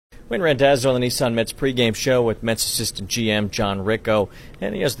Wayne Randazzo on the Nissan Mets pregame show with Mets assistant GM John Ricco.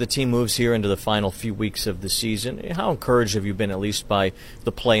 And as the team moves here into the final few weeks of the season, how encouraged have you been at least by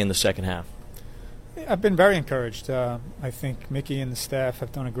the play in the second half? I've been very encouraged. I think Mickey and the staff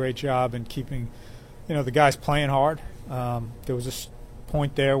have done a great job in keeping, the guys playing hard. There was a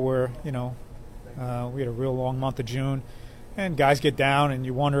point there where, we had a real long month of June, and guys get down, and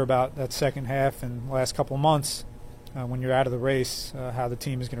you wonder about that second half and the last couple of months. When you're out of the race, how the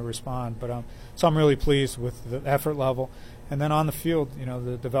team is going to respond. But so I'm really pleased with the effort level. And then on the field,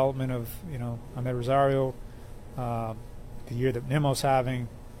 the development of, Ahmed Rosario, the year that Nimmo's having,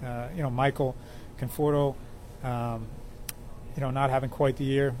 Michael Conforto, not having quite the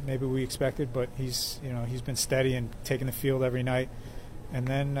year maybe we expected, but he's been steady and taking the field every night. And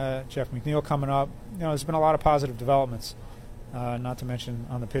then Jeff McNeil coming up. There's been a lot of positive developments, not to mention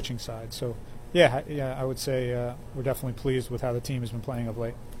on the pitching side. So, yeah, I would say we're definitely pleased with how the team has been playing of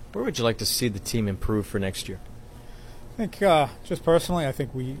late. Where would you like to see the team improve for next year? I think just personally, I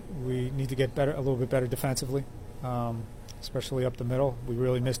think we need to get better, a little bit better defensively, especially up the middle. We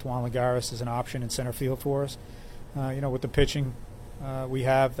really missed Juan Lagares as an option in center field for us. With the pitching we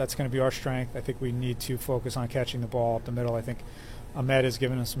have, that's going to be our strength. I think we need to focus on catching the ball up the middle. I think Ahmed has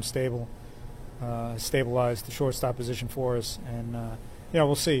given us some stabilized the shortstop position for us, and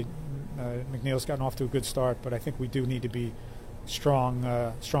we'll see. McNeil's gotten off to a good start, but I think we do need to be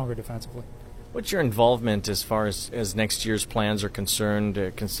stronger defensively. What's your involvement as far as next year's plans are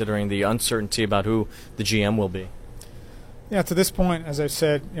concerned, considering the uncertainty about who the GM will be? Yeah, to this point, as I've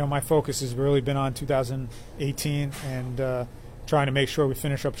said, my focus has really been on 2018 and trying to make sure we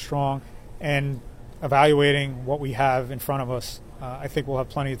finish up strong and evaluating what we have in front of us. I think we'll have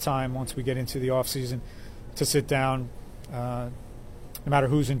plenty of time once we get into the off season to sit down, no matter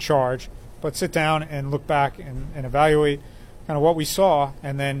who's in charge, but sit down and look back and evaluate kind of what we saw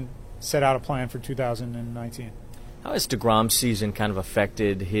and then set out a plan for 2019. How has DeGrom's season kind of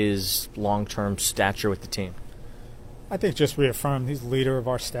affected his long-term stature with the team? I think just reaffirmed he's the leader of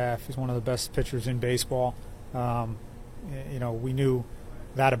our staff. He's one of the best pitchers in baseball. We knew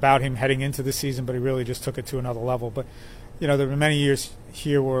that about him heading into the season, but he really just took it to another level. But, there were many years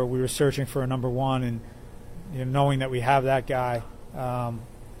here where we were searching for a number one, and knowing that we have that guy,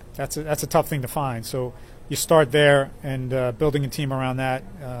 that's a tough thing to find. So you start there, and building a team around that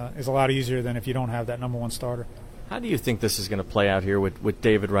is a lot easier than if you don't have that number one starter. How do you think this is going to play out here with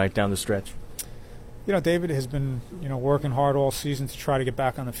David Wright down the stretch? David has been, working hard all season to try to get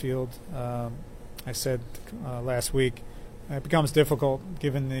back on the field. I said last week, it becomes difficult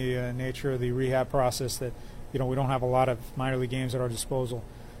given the nature of the rehab process that, we don't have a lot of minor league games at our disposal.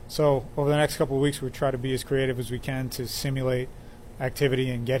 So over the next couple of weeks, we try to be as creative as we can to simulate activity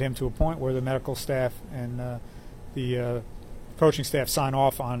and get him to a point where the medical staff and the coaching staff sign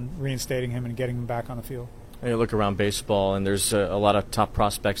off on reinstating him and getting him back on the field. You look around baseball, and there's a lot of top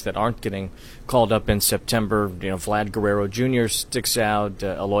prospects that aren't getting called up in September. Vlad Guerrero Jr. sticks out,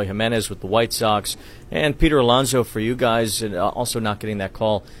 Eloy Jimenez with the White Sox, and Peter Alonso for you guys, also not getting that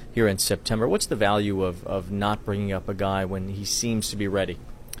call here in September. What's the value of not bringing up a guy when he seems to be ready?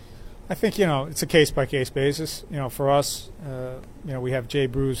 I think, it's a case-by-case basis. For us, we have Jay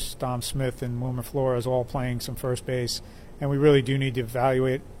Bruce, Dom Smith, and Wilmer Flores all playing some first base, and we really do need to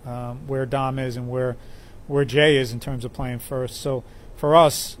evaluate where Dom is and where Jay is in terms of playing first. So for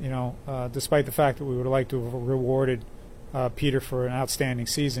us, despite the fact that we would like to have rewarded Peter for an outstanding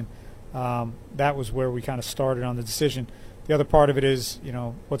season, that was where we kind of started on the decision. The other part of it is,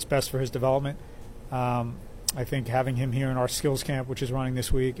 what's best for his development. I think having him here in our skills camp, which is running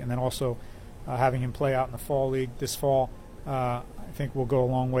this week, and then also having him play out in the fall league this fall, I think will go a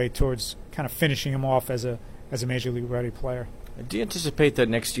long way towards kind of finishing him off as a major league ready player. Do you anticipate that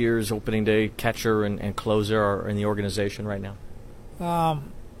next year's opening day catcher and closer are in the organization right now?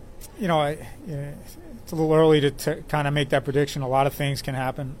 It's a little early to kind of make that prediction. A lot of things can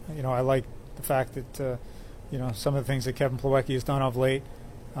happen. I like the fact that, some of the things that Kevin Plawecki has done of late.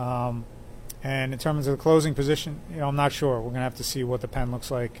 And in terms of the closing position, I'm not sure. We're going to have to see what the pen looks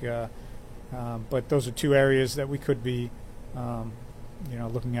like. But those are two areas that we could be,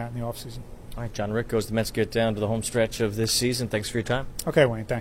 looking at in the offseason. All right, John Ricco, as the Mets get down to the home stretch of this season, thanks for your time. Okay, Wayne, thanks.